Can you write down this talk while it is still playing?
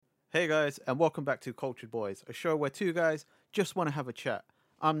Hey guys, and welcome back to Cultured Boys, a show where two guys just want to have a chat.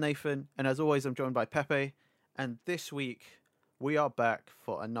 I'm Nathan, and as always, I'm joined by Pepe. And this week, we are back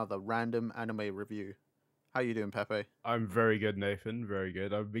for another random anime review. How you doing, Pepe? I'm very good, Nathan. Very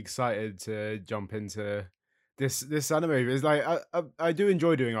good. I'm excited to jump into this anime. It's like I do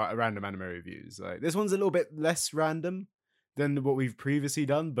enjoy doing like random anime reviews. Like this one's a little bit less random than what we've previously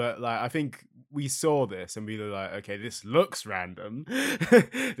done, but like I think we saw this and we were like, okay, this looks random.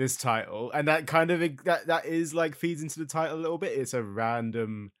 This title, and that kind of that is like feeds into the title a little bit. It's a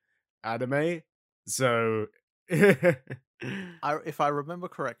random anime, so. If I remember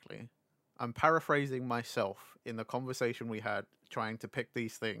correctly, I'm paraphrasing myself in the conversation we had trying to pick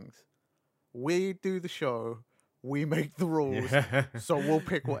these things. We do the show, we make the rules, Yeah. so we'll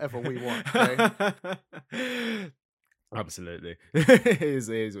pick whatever we want. Okay? Absolutely. It is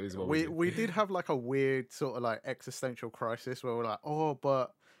what we we do. we did have like a weird sort of like existential crisis where we're like, oh,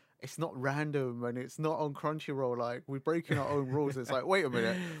 but it's not random and it's not on Crunchyroll. Like we're breaking our own rules. It's like, wait a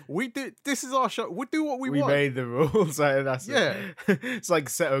minute, we did. This is our show. We do what we We want. made the rules. That's Yeah. it's like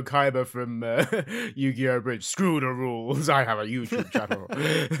Seto Kaiba from Yu-Gi-Oh! Bridge. Screw the rules. I have a YouTube channel.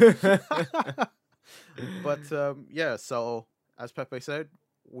 But yeah. So as Pepe said,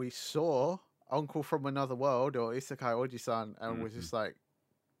 we saw Uncle from Another World or Isekai Oji-san, and was just like,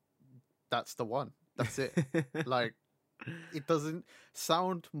 that's the one. That's it. Like, it doesn't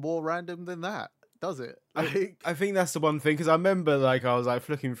sound more random than that, does it? Like, I think that's the one thing because I remember like I was like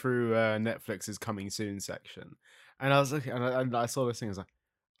flicking through Netflix's coming soon section, and I was looking and I saw this thing. I was like,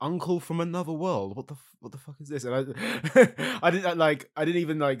 "Uncle from Another World? What the fuck is this?" And I didn't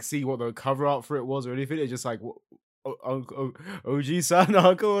even like see what the cover art for it was or anything. It's just like what, Uncle OG-san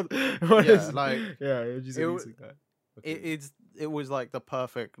Uncle. What yeah, is like yeah OG-san it, looks like that. it was like the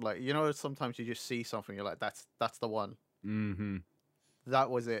perfect, like, you know, sometimes you just see something, you're like, that's the one. Mm-hmm.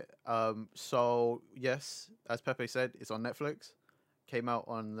 That was it. So yes, as Pepe said, it's on Netflix. Came out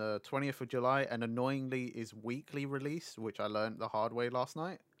on the 20th of July, and annoyingly is weekly release, which I learned the hard way last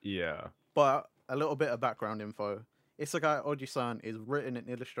night. Yeah. But a little bit of background info. Isekai Oji-san is written and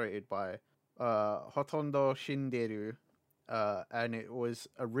illustrated by Hotondo Shinderu, and it was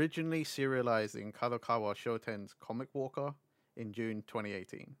originally serialized in Kadokawa Shoten's Comic Walker in June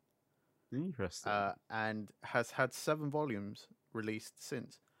 2018, Interesting. and has had 7 volumes released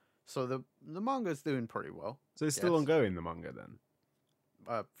since. So the manga's doing pretty well. So it's still Yes. ongoing, the manga then.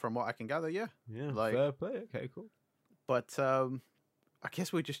 From what I can gather, yeah. Yeah. Like, Fair play. Okay. Cool. but I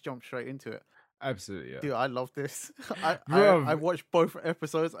guess we just jump straight into it. Absolutely. Yeah. Dude, I love this. I Bruv. watched both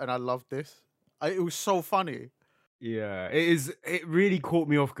episodes and I loved this. It was so funny. Yeah, it is. It really caught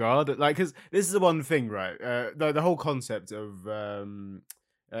me off guard. Like, because this is the one thing, right? The whole concept of Isekai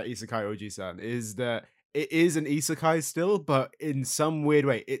Oji-san is that it is an isekai still, but in some weird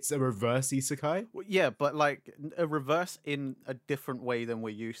way, it's a reverse isekai. Yeah, but like a reverse in a different way than we're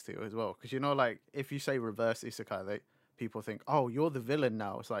used to as well. Because, you know, like if you say reverse isekai, people think, oh, you're the villain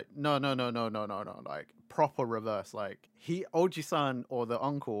now. It's like, no, no, no, no, no, no, no. Like proper reverse. Like Oji-san or the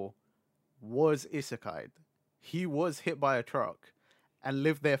uncle was isekai. He was hit by a truck and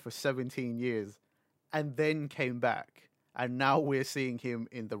lived there for 17 years and then came back. And now we're seeing him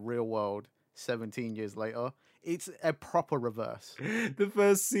in the real world 17 years later. It's a proper reverse. The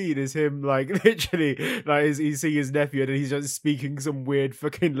first scene is him, like, literally, like, he's seeing his nephew and he's just speaking some weird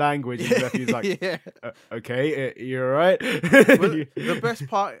fucking language. And his nephew's like, yeah. okay, you're right. But the best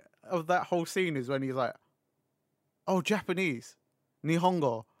part of that whole scene is when he's like, oh, Japanese,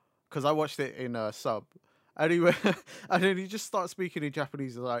 Nihongo. Because I watched it in sub. And, and then he just starts speaking in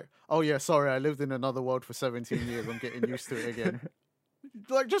Japanese. He's like, oh, yeah, sorry, I lived in another world for 17 years. I'm getting used to it again.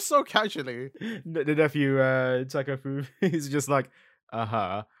 Like, just so casually. The nephew, Takafu, he's just like,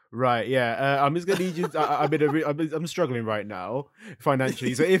 right, yeah. I'm just gonna need you. I'm struggling right now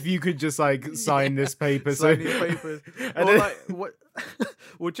financially, so if you could just like sign this paper, Sign these papers. and Or then, like, what?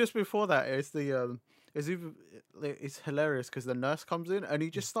 Well, just before that, it's hilarious because the nurse comes in and he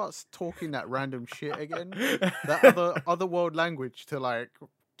just starts talking that random shit again, that other world language to like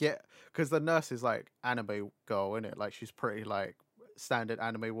get, because the nurse is like anime girl, isn't it? Like she's pretty like standard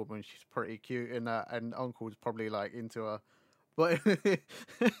anime woman. She's pretty cute in that, and Uncle's probably like into her, but it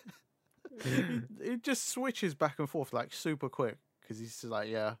just switches back and forth like super quick because he's just like,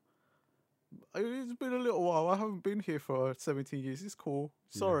 yeah. It's been a little while. I haven't been here for 17 years. It's cool.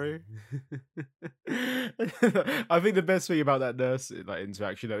 Sorry. I think the best thing about that nurse like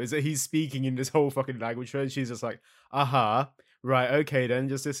interaction though is that he's speaking in this whole fucking language, and she's just like, right, okay then,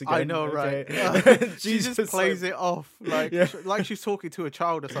 just this again. I know, right? Okay. She just plays it off like Yeah. like she's talking to a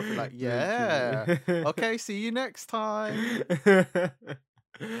child or something. Like, yeah, okay, see you next time.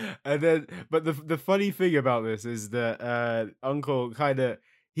 And then, but the funny thing about this is that Uncle kind of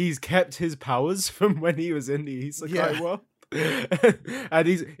he's kept his powers from when he was in the Yeah. Isekai world. And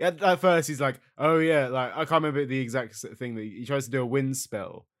he's at first he's like, oh yeah, like I can't remember the exact thing that he tries to do a wind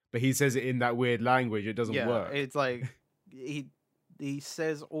spell, but he says it in that weird language. It doesn't Yeah, work. it's like he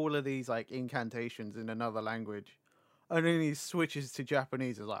says all of these like incantations in another language, and then he switches to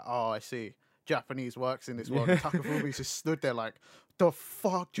Japanese. It's like, oh, I see, Japanese works in this world. And Takafumi's just stood there like, the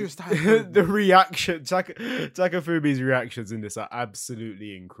fuck just happened? The reaction, Takafumi's reactions in this are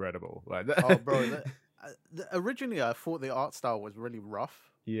absolutely incredible. Like that. Oh, bro. Originally, I thought the art style was really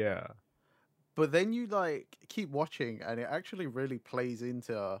rough, Yeah. but then you like keep watching, and it actually really plays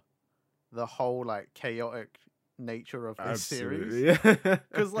into the whole like chaotic nature of this series. Absolutely.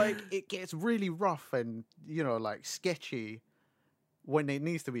 Because like it gets really rough and like sketchy when it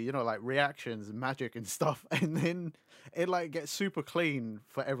needs to be, like reactions and magic and stuff, and then it like gets super clean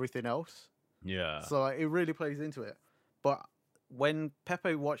for everything else. Yeah. So like, it really plays into it. But when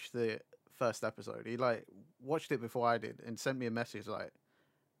Pepe watched the first episode, he like watched it before I did and sent me a message like,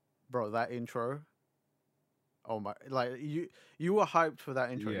 "Bro, that intro. Oh my! Like you were hyped for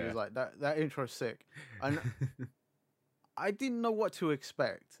that intro. He Yeah. was like, that intro's sick," and I didn't know what to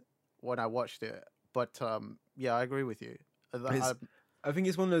expect when I watched it. But yeah, I agree with you. It's- I think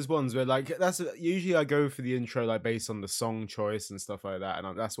it's one of those ones where like that's usually I go for the intro like based on the song choice and stuff like that,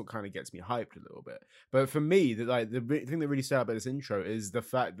 and that's what kind of gets me hyped a little bit. But for me, the thing that really stood out about this intro is the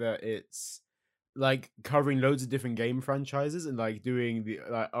fact that it's like covering loads of different game franchises and like doing the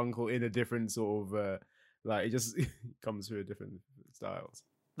like Uncle in a different sort of like it just comes through different styles.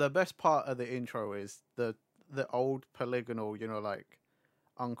 The best part of the intro is the old polygonal, like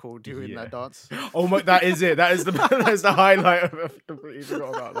Uncle doing Yeah. that dance. Oh my, that is it. That is the that's the highlight. I completely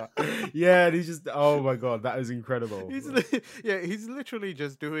forgot about that. Yeah, and he's just oh my god, that is incredible. He's literally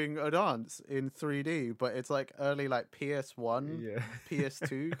just doing a dance in 3D, but it's like early like PS1, Yeah.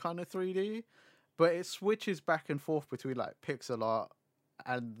 PS2 kind of 3D, but it switches back and forth between like pixel art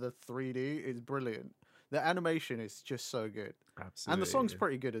and the 3D. Is brilliant. The animation is just so good, Absolutely. and the song's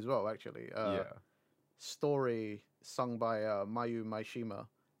pretty good as well. Actually, yeah. Story sung by Mayu Maishima.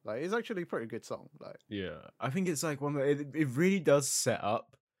 Like, it's actually a pretty good song. Like, Yeah, I think it's like one that it really does set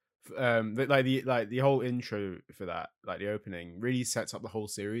up, the whole intro for that, like the opening, really sets up the whole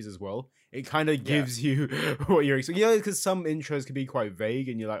series as well. It kind of gives you what you're expecting. Yeah, because some intros can be quite vague,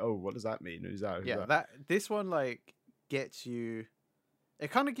 and you're like, oh, what does that mean? Who's that? Who's yeah, that? this one like gets you. It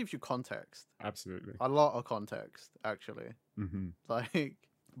kind of gives you context, Absolutely. a lot of context actually. Mm-hmm. Like,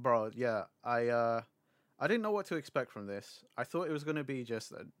 bro, yeah, I didn't know what to expect from this. I thought it was gonna be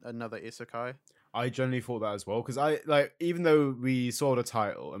just another isekai. I generally thought that as well because I like even though we saw the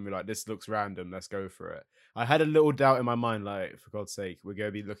title and we're like, this looks random, let's go for it. I had a little doubt in my mind, like, for God's sake, we're going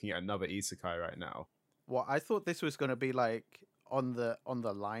to be looking at another isekai right now. Well, I thought this was gonna be like on the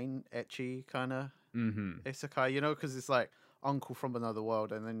line, ecchi kind of Mm-hmm. isekai, because it's like Uncle from Another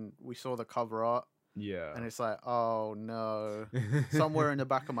World, and then we saw the cover art, Yeah. and it's like, oh no. Somewhere in the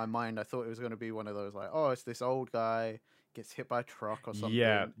back of my mind, I thought it was going to be one of those like, oh, it's this old guy gets hit by a truck or something.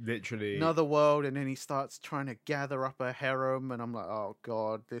 Yeah, literally. Another world, and then he starts trying to gather up a harem, and I'm like, oh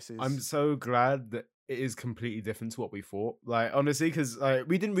god, this is. I'm so glad that it is completely different to what we thought. Like honestly, because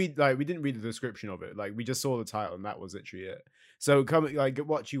we didn't read the description of it. Like we just saw the title and that was literally it. So coming like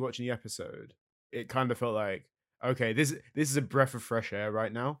watching the episode, it kind of felt like okay, this is a breath of fresh air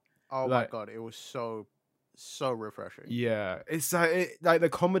right now. Oh like- my god, it was so refreshing. Yeah, it's like the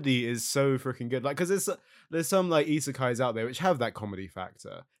comedy is so freaking good. Like, because there's some like isekais out there which have that comedy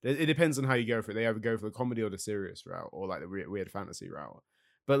factor. It depends on how you go for it. They either go for the comedy or the serious route, or like the weird fantasy route.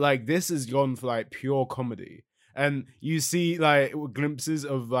 But like this has gone for like pure comedy, and you see like glimpses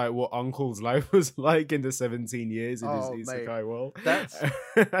of like what Uncle's life was like in the 17 years in Oh, his mate. isekai world. That's-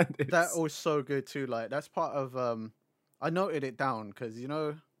 And That it's- was so good too. Like, that's part of I noted it down because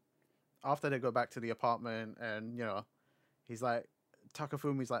after they go back to the apartment, and he's like,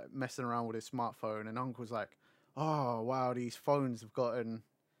 Takafumi's like messing around with his smartphone, and Uncle's like, oh wow, these phones have gotten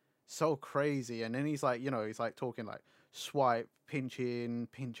so crazy. And then he's like, he's like talking like swipe, pinch in,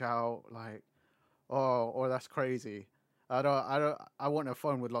 pinch out, like, oh that's crazy. I want a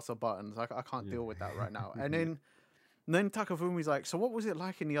phone with lots of buttons. I can't deal with that right now. And then Takafumi's like, so what was it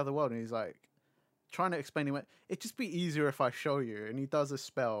like in the other world? And he's like, trying to explain it. It'd just be easier if I show you. And he does a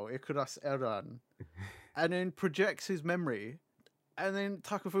spell, Ikuras Eran, and then projects his memory. And then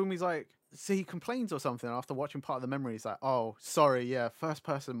Takafumi's like, see, he complains or something after watching part of the memory. He's like, oh, sorry, yeah, first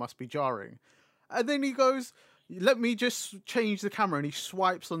person must be jarring. And then he goes, let me just change the camera, and he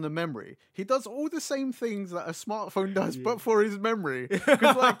swipes on the memory. He does all the same things that a smartphone does, but for his memory.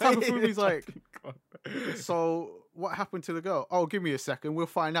 Because like Takafumi's like, so what happened to the girl? Oh, give me a second, we'll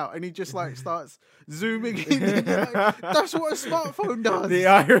find out. And he just like starts zooming in. Like, that's what a smartphone does. The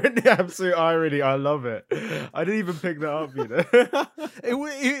irony, the absolute irony. I love it. I didn't even pick that up, you know.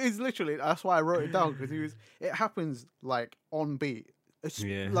 It is literally, that's why I wrote it down, because it happens like on beat. It's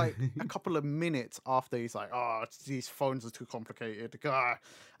like a couple of minutes after he's like, oh, these phones are too complicated.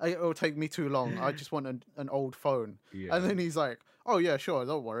 It'll take me too long. I just want an old phone. Yeah. And then he's like, oh yeah, sure,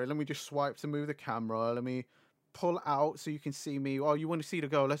 don't worry. Let me just swipe to move the camera. Let me pull out so you can see me. Oh, you want to see the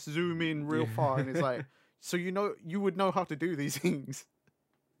girl? Let's zoom in real far. And it's like, so you would know how to do these things.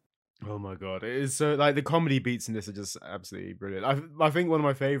 Oh my god, it is so like the comedy beats in this are just absolutely brilliant. I think one of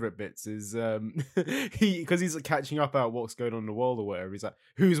my favorite bits is because he's like, catching up about what's going on in the world or whatever. He's like,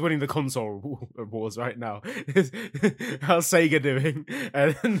 who's winning the console wars right now? How's Sega doing?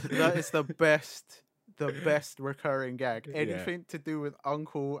 And that is the best recurring gag. Anything to do with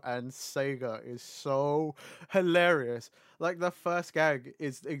Uncle and Sega is so hilarious. Like the first gag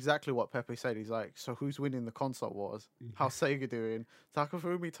is exactly what Pepe said. He's like, so who's winning the console wars? How's Sega doing?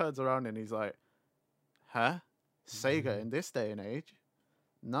 Takafumi turns around and he's like, huh? Sega in this day and age?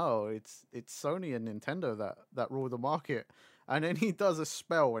 No, it's Sony and Nintendo that rule the market. And then he does a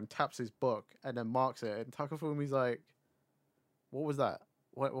spell and taps his book and then marks it. And Takafumi's like, what was that?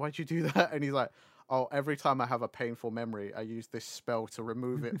 Why'd you do that? And he's like, oh, every time I have a painful memory, I use this spell to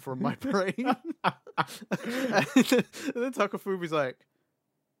remove it from my brain. And then Takafumi's like,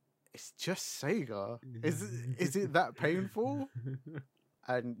 it's just Sega. Is it that painful?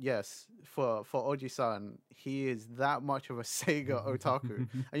 And yes, for Oji-san, he is that much of a Sega otaku.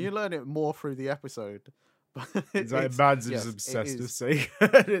 And you learn it more through the episode. But it's like Mads is obsessed with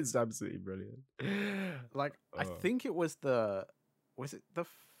Sega. It's absolutely brilliant. Like, I think it was the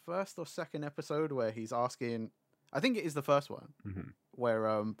first or second episode where he's asking, I think it is the first one,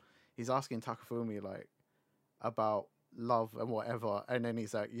 where he's asking Takafumi like about love and whatever, and then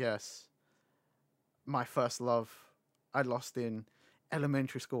he's like, yes, my first love I lost in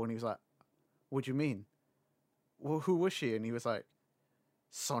elementary school. And he was like, what do you mean? Well, who was she? And he was like,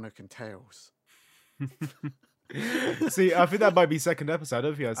 Sonic and Tails. See, I think that might be second episode. I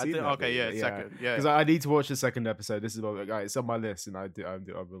don't think I've seen that. Okay, yeah, second. Yeah. Because I need to watch the second episode. This is what it's on my list, and I'm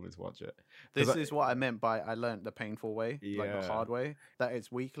willing to watch it. This is what I meant by I learned the painful way, like the hard way, that it's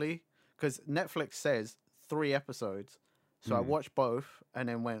weekly. Because Netflix says 3 episodes. So I watched both, and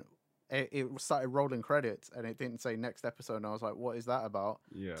then it started rolling credits, and it didn't say next episode, and I was like, what is that about?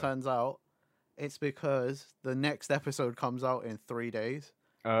 Yeah. Turns out it's because the next episode comes out in 3 days.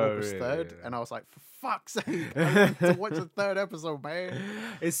 August 3rd, and I was like, for fuck's sake, I need to watch the 3rd episode, man.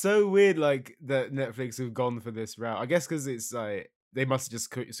 It's so weird, like that Netflix have gone for this route. I guess because it's like they must have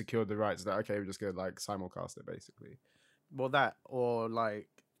just secured the rights. That okay, we're just gonna like simulcast it, basically. Well, that or like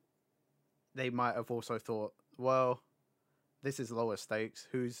they might have also thought, well, this is lower stakes.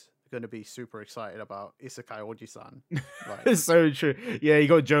 Who's going to be super excited about Isekai Oji-san? Like, it's so true. Yeah, you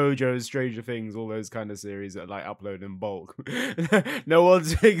got JoJo's, Stranger Things, all those kind of series that like upload in bulk. No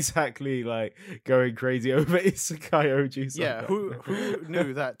one's exactly like going crazy over Isekai Oji-san. Yeah, who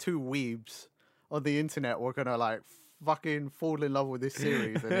knew that 2 weebs on the internet were gonna like fucking fall in love with this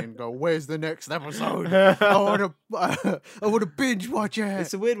series and then go, where's the next episode? I wanna binge watch it.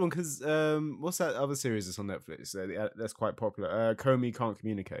 It's a weird one because what's that other series that's on Netflix that's quite popular? Komi Can't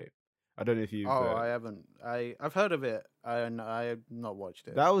Communicate. I don't know if you've. Oh, I haven't. I've heard of it and I have not watched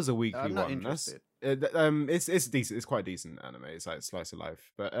it. That was a weekly I'm not one. interested. It's decent. It's quite decent anime. It's like slice of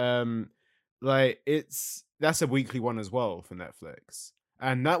life, but like that's a weekly one as well for Netflix,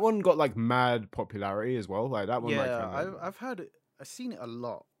 and that one got like mad popularity as well. Like that one. Yeah, like, I've heard it. I've seen it a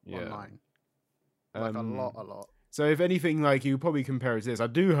lot online. Like a lot. So if anything, like you probably compare it to this. I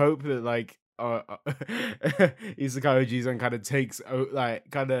do hope that like Isekai Oji-san kind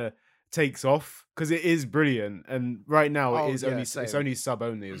of takes off because it is brilliant, and right now it is it's only sub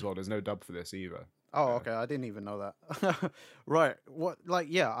only as well. There's no dub for this either. Oh, okay. I didn't even know that. Right. What? Like,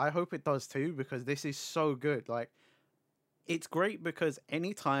 yeah. I hope it does too, because this is so good. Like, it's great because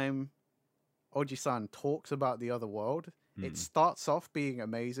anytime Oji-san talks about the other world, it starts off being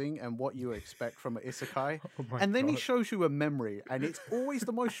amazing and what you expect from an isekai, and then he shows you a memory, and it's always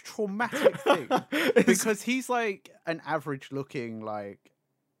the most traumatic thing because he's like an average-looking like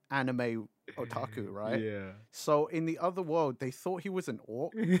anime otaku, right? Yeah. So in the other world, they thought he was an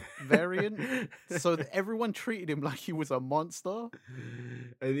orc variant, so everyone treated him like he was a monster.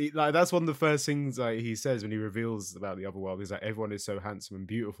 And like that's one of the first things like he says when he reveals about the other world is like everyone is so handsome and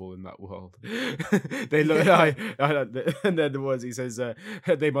beautiful in that world. They look Yeah. and then the words he says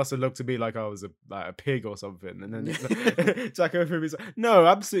they must have looked to me like I was a pig or something. And then Taco Fumi's like, no,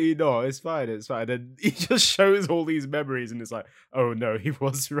 absolutely not. It's fine. It's fine. And he just shows all these memories and it's like, oh no, he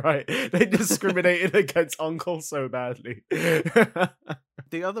was right. They discriminated against Uncle so badly.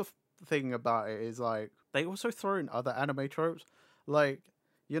 The other thing about it is like they also throw in other anime tropes. Like,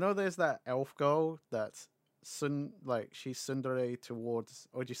 you know, there's that elf girl that's she's tsundere towards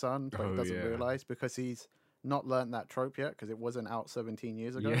Oji-san, but he Oh doesn't yeah. realize because he's not learned that trope yet because it wasn't out 17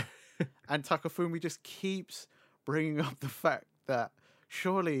 years ago. Yeah. And Takafumi just keeps bringing up the fact that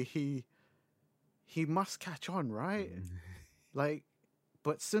surely he must catch on, right? Like,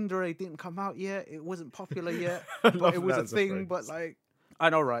 but tsundere didn't come out yet. It wasn't popular yet, but it was a thing. But like, I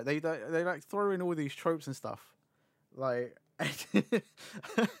know, right? They like throw in all these tropes and stuff. Like,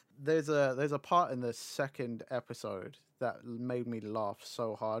 there's a part in the second episode that made me laugh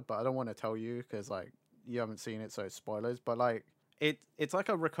so hard, but I don't want to tell you because like you haven't seen it, so it's spoilers. But like, it's like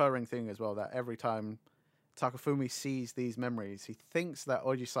a recurring thing as well that every time Takafumi sees these memories, he thinks that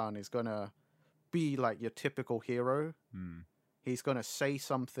Oji-san is gonna be like your typical hero. He's gonna say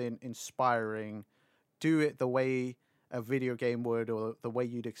something inspiring, do it the way a video game would or the way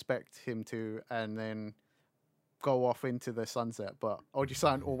you'd expect him to, and then go off into the sunset. But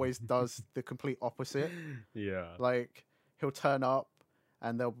Oji-san always does the complete opposite. Yeah. Like, he'll turn up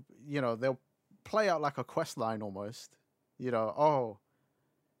and they'll play out like a quest line almost. You know, oh,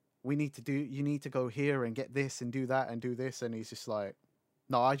 you need to go here and get this and do that and do this. And he's just like,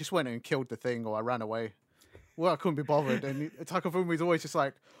 no, I just went and killed the thing or I ran away. Well, I couldn't be bothered. And Takafumi's always just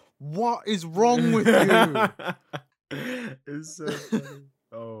like, what is wrong with you? It's so funny.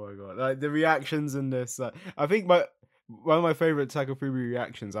 Oh my god! Like the reactions in this, I think one of my favorite Takafumi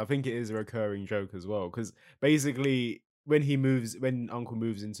reactions. I think it is a recurring joke as well, because basically when Uncle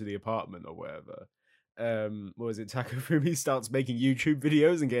moves into the apartment or whatever, what was it? Takafumi starts making YouTube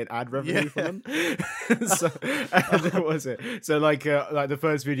videos and getting ad revenue from them. So, and what was it? So like the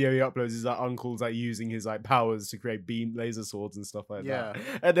first video he uploads is like Uncle's like using his like powers to create beam laser swords and stuff like that.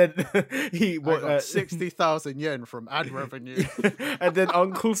 And then I got 60,000 yen from ad revenue. And then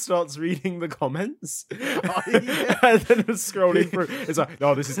Uncle starts reading the comments. Oh, yeah. And then scrolling through. It's like,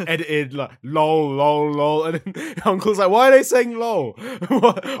 no, this is edited, like lol, lol, lol. And then Uncle's like, why are they saying lol?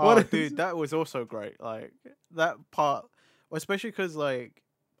 Dude, that was also great. Like that part, especially because like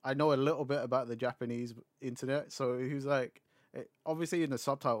I know a little bit about the Japanese internet, so he was like, obviously in the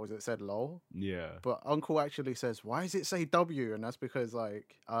subtitles it said lol, Yeah. but Uncle actually says, why does it say W? And that's because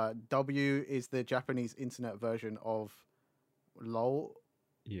like W is the Japanese internet version of lol,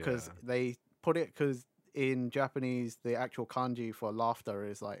 because they put it, because in Japanese the actual kanji for laughter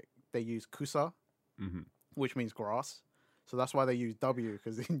is like they use kusa, which means grass. So that's why they use W,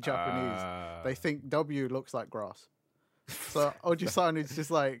 because in Japanese, they think W looks like grass. So Oji-san is just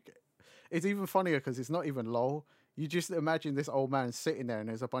like, it's even funnier because it's not even lol. You just imagine this old man sitting there and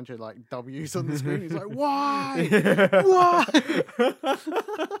there's a bunch of like W's on the screen. He's like, why? Why?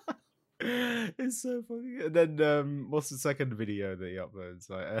 It's so funny. And then what's the second video that he uploads?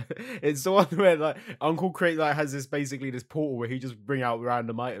 Like it's the one where like Uncle Crate like has this portal where he just bring out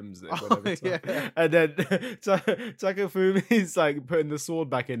random items and then Takafumi's like putting the sword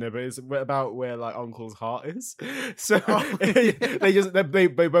back in there, but it's about where like Uncle's heart is. So they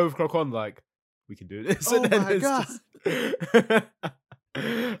both clock on like, we can do this. Oh and then my god.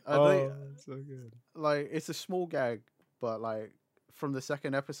 So good. Like, it's a small gag, but like from the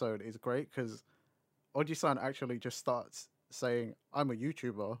second episode is great because Oji-san actually just starts saying, I'm a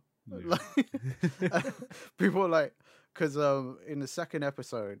YouTuber. Yeah. Like, people like, because in the second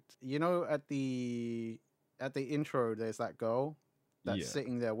episode, you know, at the intro, there's that girl that's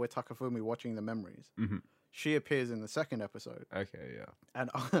sitting there with Takafumi watching the memories. She appears in the second episode. Okay, yeah. And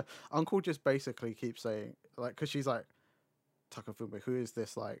Uncle just basically keeps saying, like, because she's like, Takafumi, who is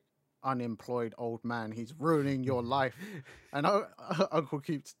this like unemployed old man? He's ruining your life. And Uncle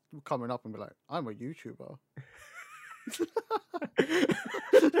keeps coming up and be like, I'm a YouTuber.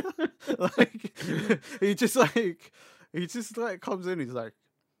 Like, he just comes in, he's like,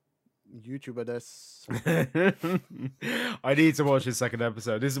 YouTuber this. I need to watch the second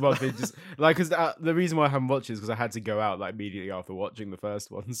episode. This is what they just like, because the reason why I haven't watched it is because I had to go out like immediately after watching the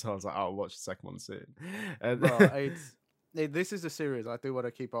first one, so I was like, I'll watch the second one soon. And this is a series I do want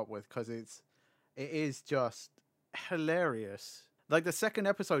to keep up with because it is just hilarious. Like the second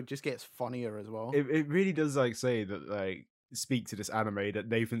episode just gets funnier as well. It really does like say that like speak to this anime that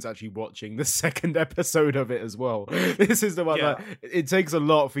Nathan's actually watching the second episode of it as well. This is the one Yeah. like it takes a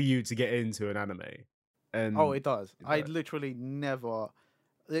lot for you to get into an anime. And Oh, it does. I like- literally never.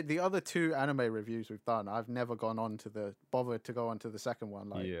 The other two anime reviews we've done, I've never gone on to bothered to go on to the second one.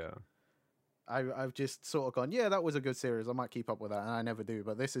 Like, yeah. I've just sort of gone, yeah, that was a good series. I might keep up with that, and I never do.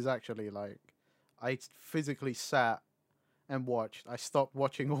 But this is actually like, I physically sat and watched. I stopped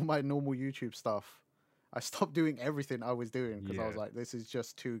watching all my normal YouTube stuff. I stopped doing everything I was doing because I was Yeah. like, this is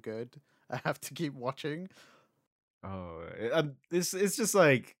just too good. I have to keep watching. Oh, it's just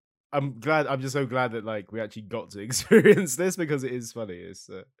like I'm just so glad that like we actually got to experience this because it is funny.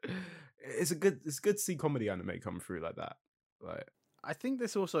 It's good to see comedy anime come through like that. Like I think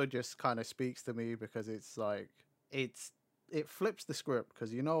this also just kind of speaks to me because it's like it flips the script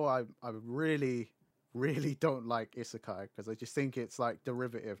because I really don't like isekai because I just think it's like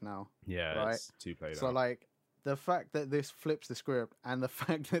derivative now. yeah, Right. it's too played So out. like the fact that this flips the script and the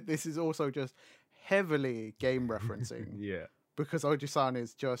fact that this is also just heavily game referencing Yeah. because Oji-san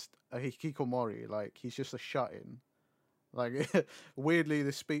is just a hikikomori, like he's just a shut-in. Like weirdly,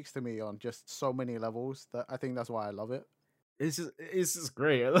 this speaks to me on just so many levels that I think that's why I love it. It's just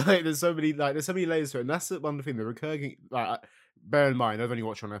great. Like there's so many layers to it, and that's the one thing. The recurring like bear in mind, I've only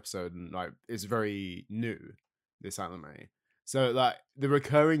watched one episode, and like it's very new, this anime. So like the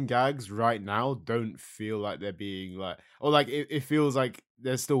recurring gags right now don't feel like they're being like, or like it feels like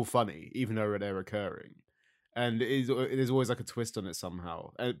they're still funny even though they're recurring, and there's always like a twist on it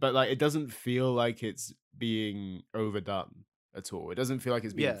somehow. But like it doesn't feel like it's being overdone at all. It doesn't feel like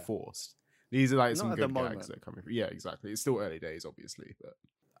it's being Yeah. forced. These are like Not some at the good gags moment. that are coming through. Yeah, exactly. It's still early days, obviously, but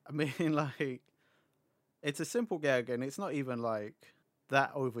I mean, like, it's a simple gag, and it's not even like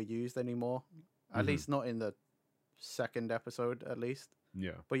that overused anymore. At Mhm. least not in the second episode, at least.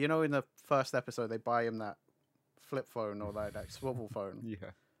 yeah, But in the first episode, they buy him that flip phone or that swivel phone,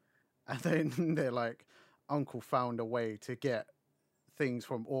 yeah, and then they're like, "Uncle found a way to get things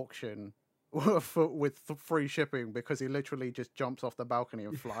from auction." With free shipping because he literally just jumps off the balcony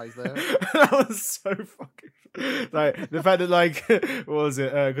and flies there. that was so fucking like the fact that like what was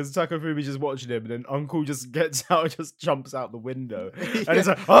it? Because Takafumi just watching him, and then Uncle just gets out, and just jumps out the window, and it's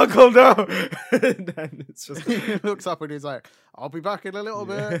like Uncle no, and then it's just He looks up and he's like, "I'll be back in a little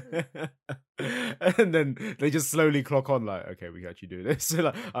bit." and then they just slowly clock on like, okay, we can actually do this. So,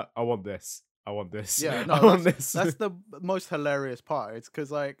 like, I want this. I want this. Yeah, no, I want this. that's the most hilarious part. It's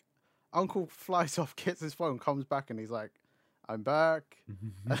because like Uncle flies off, gets his phone, comes back, and he's like, "I'm back."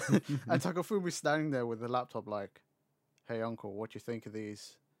 And Takafumi's standing there with the laptop, like, "Hey, Uncle, what do you think of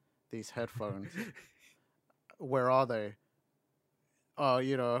these headphones? Where are they? Oh,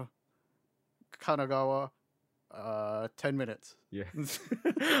 Kanagawa, 10 minutes." Yeah,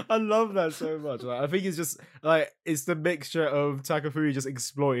 I love that so much. Like, I think it's just like it's the mixture of Takafumi just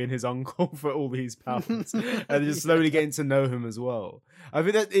exploiting his uncle for all these powers, and just slowly getting to know him as well. I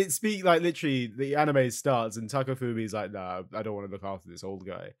think that it speaks like literally the anime starts and Takafumi's like, "Nah, I don't want to look after this old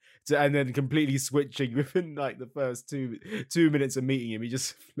guy," and then completely switching within like the first two minutes of meeting him, he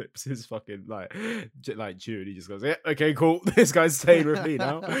just flips his fucking like tune. He just goes, "Yeah, okay, cool. This guy's staying with me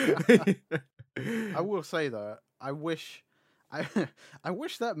now." I will say that I wish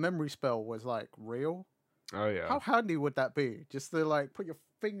that memory spell was like real. Oh yeah. How handy would that be? Just to like put your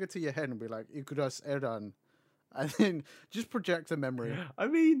finger to your head and be like, "Ikudas Eran," and then just project the memory. I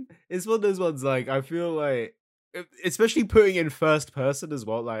mean, it's one of those ones like I feel like, especially putting in first person as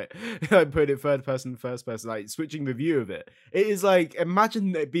well, like putting it first person, like switching the view of it. It is like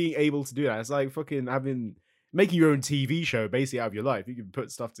imagine being able to do that. It's like fucking making your own TV show basically out of your life. You can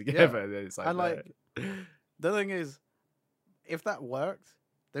put stuff together. And it's like, And like the thing is, if that worked,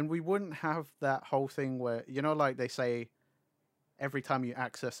 then we wouldn't have that whole thing where like they say, every time you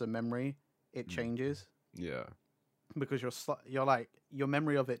access a memory, it changes. yeah, Because you're like your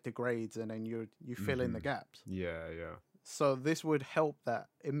memory of it degrades, and then you fill in the gaps. yeah. So this would help that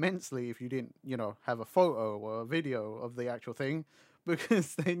immensely if you didn't have a photo or a video of the actual thing,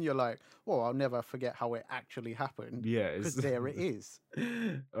 because then you're like, well, I'll never forget how it actually happened. Yeah, Because there it is.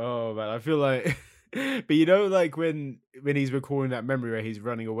 Oh man, I feel like, but like when he's recording that memory where he's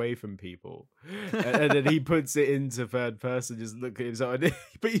running away from people, and then he puts it into third person, just look at himself,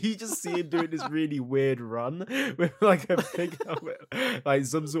 but you just see him doing this really weird run with like a big helmet, like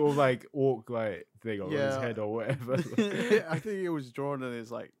some sort of like orc like thing on his Yeah. head or whatever. I think it was drawn in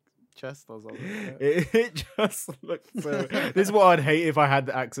his like chest or something. Yeah. It just looks so. This is what I'd hate if I had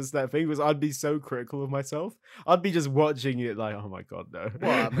access to that thing, was I'd be so critical of myself. I'd be just watching it like, oh my god, no.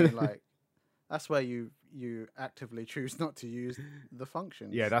 Well, I mean, like, That's where you actively choose not to use the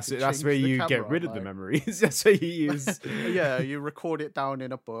functions. Yeah, that's to it. That's change where the you get camera, rid of the like- memories. That's where you use. yeah, you record it down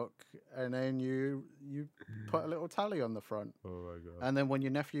in a book, and then you put a little tally on the front. Oh my god. And then when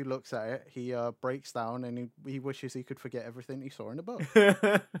your nephew looks at it, he breaks down and he wishes he could forget everything he saw in the book.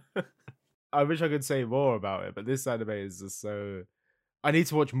 I wish I could say more about it, but this anime is just so. I need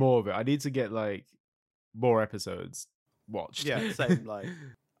to watch more of it. I need to get like more episodes watched. Yeah, same. Like,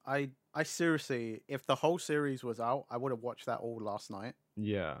 I seriously, if the whole series was out, I would have watched that all last night.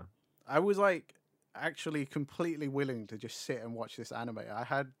 Yeah. I was like actually completely willing to just sit and watch this anime. I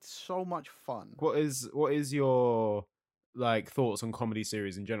had so much fun. What is your like thoughts on comedy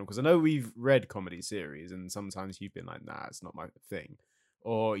series in general? Because I know we've read comedy series, and sometimes you've been like, "Nah, it's not my thing,"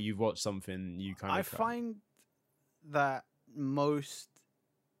 or you've watched something you kind of. I find that most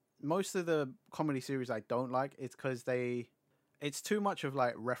of the comedy series I don't like, it's because it's too much of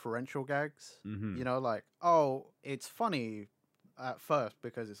like referential gags. Mhm. You know, like, oh, it's funny at first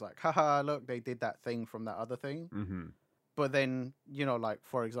because it's like, haha, look, they did that thing from that other thing. Mm-hmm. But then, you know, like,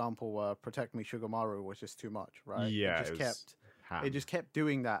 for example, Protect Me Sugamaru was just too much, right? Yeah, It just kept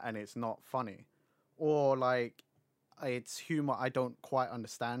doing that, and it's not funny. Or like, it's humor I don't quite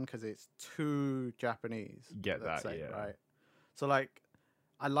understand because it's too Japanese. Get let's that, yeah. Right. So like,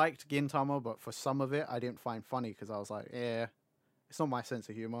 I liked Gintama, but for some of it, I didn't find funny because I was like, yeah, it's not my sense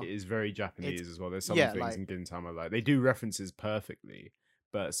of humor. It is very Japanese as well. There's some yeah, things like- in Gintama like they do references perfectly,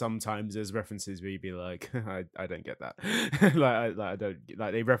 but sometimes there's references where you'd be like, I don't get that. I don't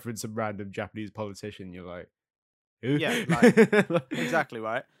like they reference some random Japanese politician. You're like, who? Yeah, like, exactly,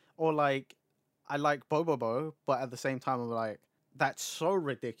 right? Or like, I like Bobobo, but at the same time, I'm like, that's so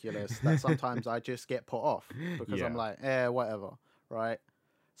ridiculous that sometimes I just get put off because I'm Yeah. like, whatever, right?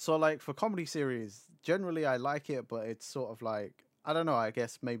 So like for comedy series, generally I like it, but it's sort of like, I don't know, I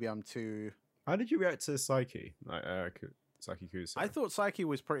guess maybe I'm too... How did you react to Psyche? Like Psyche Kusa? I thought Psyche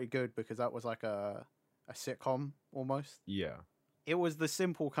was pretty good because that was like a sitcom almost. Yeah. It was the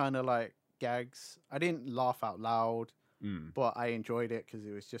simple kind of like gags. I didn't laugh out loud, Mm. but I enjoyed it because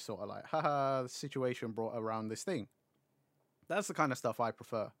it was just sort of like, haha, the situation brought around this thing. That's the kind of stuff I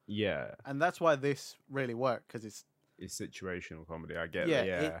prefer. Yeah. And that's why this really worked because it's situational comedy. I get yeah, it.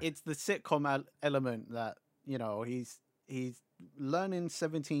 Yeah. it's the sitcom element that, you know, he's learning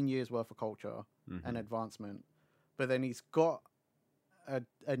 17 years worth of culture Mhm. and advancement, but then he's got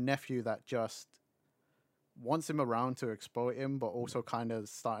a nephew that just wants him around to exploit him, but also kind of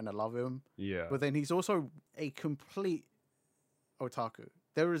starting to love him. Yeah. But then he's also a complete otaku.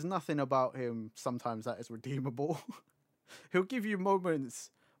 There is nothing about him sometimes that is redeemable. He'll give you moments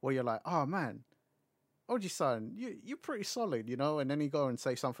where you're like, oh man, Oji-san, you're pretty solid, you know? And then he go and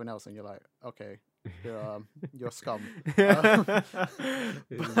say something else and you're like, okay, you're scum.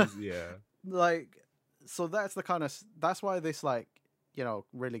 Yeah. Like, so that's the kind of, that's why this, like, you know,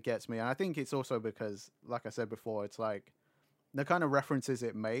 really gets me. And I think it's also because, like I said before, it's like the kind of references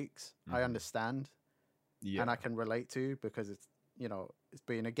it makes, I Mhm. understand Yeah. and I can relate to because it's, you know, it's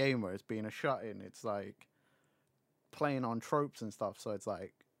being a gamer, it's being a shut-in, it's like playing on tropes and stuff. So it's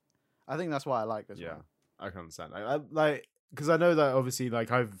like, I think that's why I like this Yeah. one. I can understand. Like, because I know that obviously,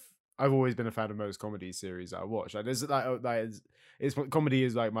 like I've always been a fan of most comedy series that I watch. Like, there's it's comedy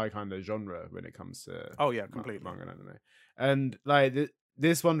is like my kind of genre when it comes to Oh yeah, completely. manga and anime, and like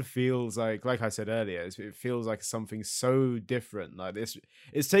this one feels like I said earlier, it feels like something so different. Like this,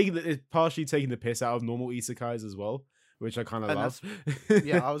 it's partially taking the piss out of normal isekais as well, which I kind of And love.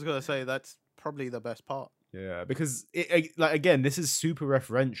 Yeah, I was gonna say that's probably the best part. Yeah, because like again, this is super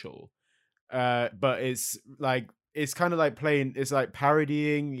referential, but it's like it's kind of like playing. It's like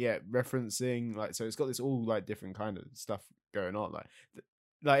parodying, referencing. Like so, it's got this all like different kind of stuff going on.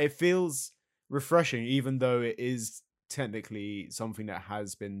 Like it feels refreshing, even though it is technically something that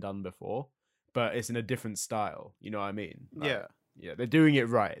has been done before, but it's in a different style. You know what I mean? Like, yeah, they're doing it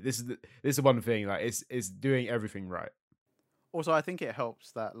right. This is the one thing. Like it's doing everything right. Also, I think it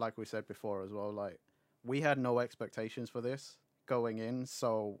helps that, like we said before as well, like we had no expectations for this going in,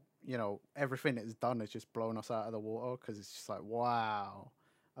 so you know everything it's done has just blown us out of the water because it's just like, wow,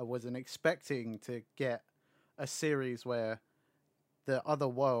 I wasn't expecting to get a series where the other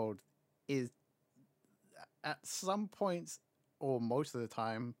world is at some points or most of the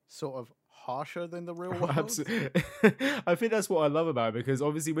time sort of harsher than the real world. I think that's what I love about it, because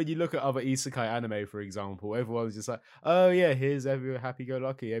obviously when you look at other isekai anime, for example, everyone's just like, oh yeah, here's everyone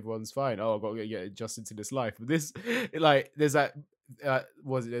happy-go-lucky, everyone's fine. Oh, I've got to get adjusted to this life. But this, like, there's that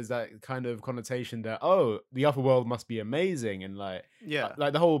there's that kind of connotation that, oh, the upper world must be amazing, and like Yeah,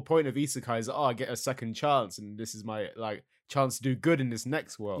 like the whole point of isekai is, oh, I get a second chance, and this is my like chance to do good in this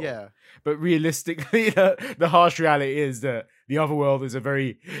next world. Yeah. But realistically, the harsh reality is that the other world is a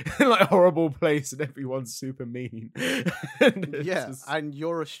very like horrible place, and everyone's super mean. Yeah, and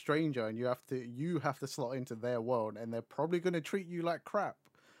you're a stranger, and you have to slot into their world, and they're probably going to treat you like crap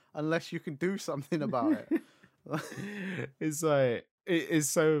unless you can do something about it. It's like it is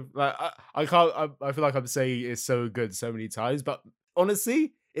so like I can't I feel like I'm saying it's so good so many times, but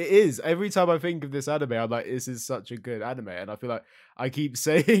honestly it is. Every time I think of this anime, I'm like, this is such a good anime, and I feel like I keep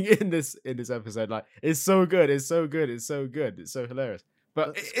saying in this episode, like, it's so good, it's so good, it's so good, it's so hilarious.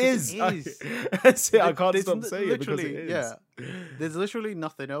 But it is. That's it. I can't stop saying it because it is. Yeah, there's literally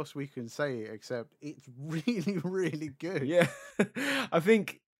nothing else we can say except it's really, really good. Yeah, I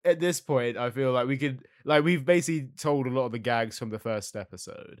think at this point, I feel like we could, like, we've basically told a lot of the gags from the first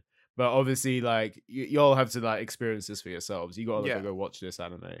episode. But obviously, like, y'all have to like experience this for yourselves. You gotta go watch this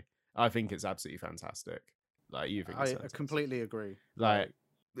anime. I think it's absolutely fantastic. Like, you think it's fantastic. I completely agree. Like,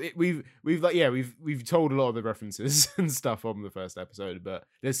 we've told a lot of the references and stuff on the first episode, but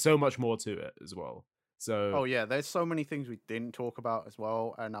there's so much more to it as well. So oh yeah, there's so many things we didn't talk about as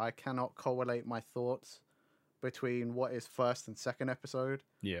well, and I cannot correlate my thoughts between what is first and second episode.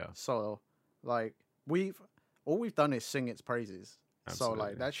 Yeah. So like all we've done is sing its praises. Absolutely. So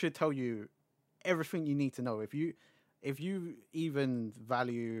like that should tell you everything you need to know. If you even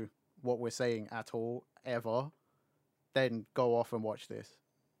value what we're saying at all ever, then go off and watch this.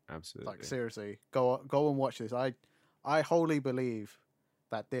 Absolutely. Like seriously, go and watch this. I wholly believe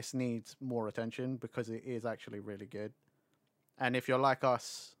that this needs more attention because it is actually really good. And if you're like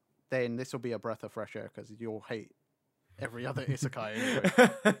us, then this will be a breath of fresh air because you'll hate every other isekai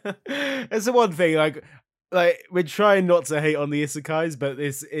anyway. It's the one thing, like we're trying not to hate on the isekais, but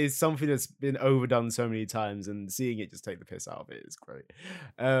this is something that's been overdone so many times, and seeing it just take the piss out of it is great.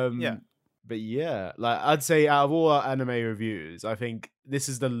 Yeah. But yeah, like I'd say out of all our anime reviews, I think this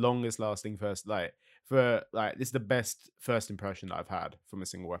is the longest lasting this is the best first impression that I've had from a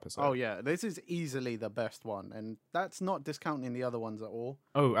single episode. Oh yeah, this is easily the best one, and that's not discounting the other ones at all.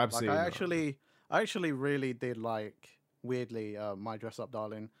 Oh, absolutely. Like I actually really did like, weirdly, My Dress Up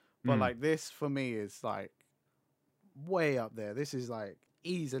Darling, but like this for me is like way up there. This is like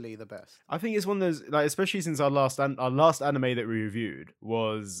easily the best. I think it's one of those, like, especially since our last anime that we reviewed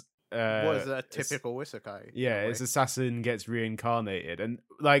was a typical isekai. Yeah, it's assassin gets reincarnated, and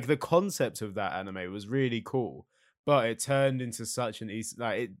like the concept of that anime was really cool, but it turned into such an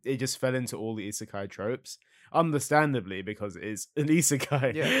it just fell into all the isekai tropes, understandably, because it is an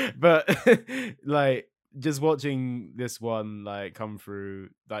isekai. Yeah. But like just watching this one like come through,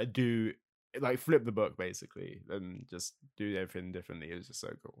 like do like flip the book basically and just do everything differently, it was just so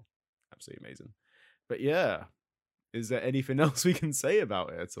cool. Absolutely amazing. But yeah, is there anything else we can say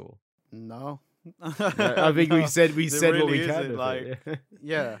about it at all? No. I think we said really what we can. Like,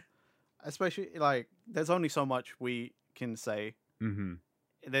 yeah. Especially like there's only so much we can say. Mm-hmm.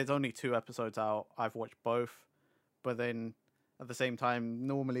 There's only 2 episodes out. I've watched both, but then at the same time,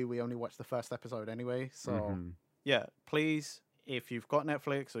 normally we only watch the first episode anyway. So yeah, please, if you've got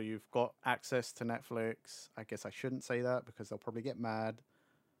Netflix or you've got access to Netflix, I guess I shouldn't say that because they'll probably get mad.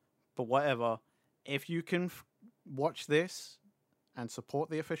 But whatever, if you can watch this and support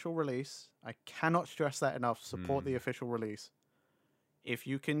the official release, I cannot stress that enough. Support the official release. If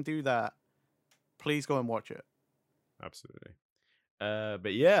you can do that, please go and watch it. Absolutely.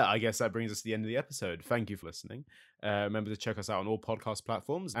 But yeah, I guess that brings us to the end of the episode. Thank you for listening. Remember to check us out on all podcast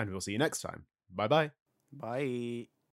platforms, and we'll see you next time. Bye-bye. Bye.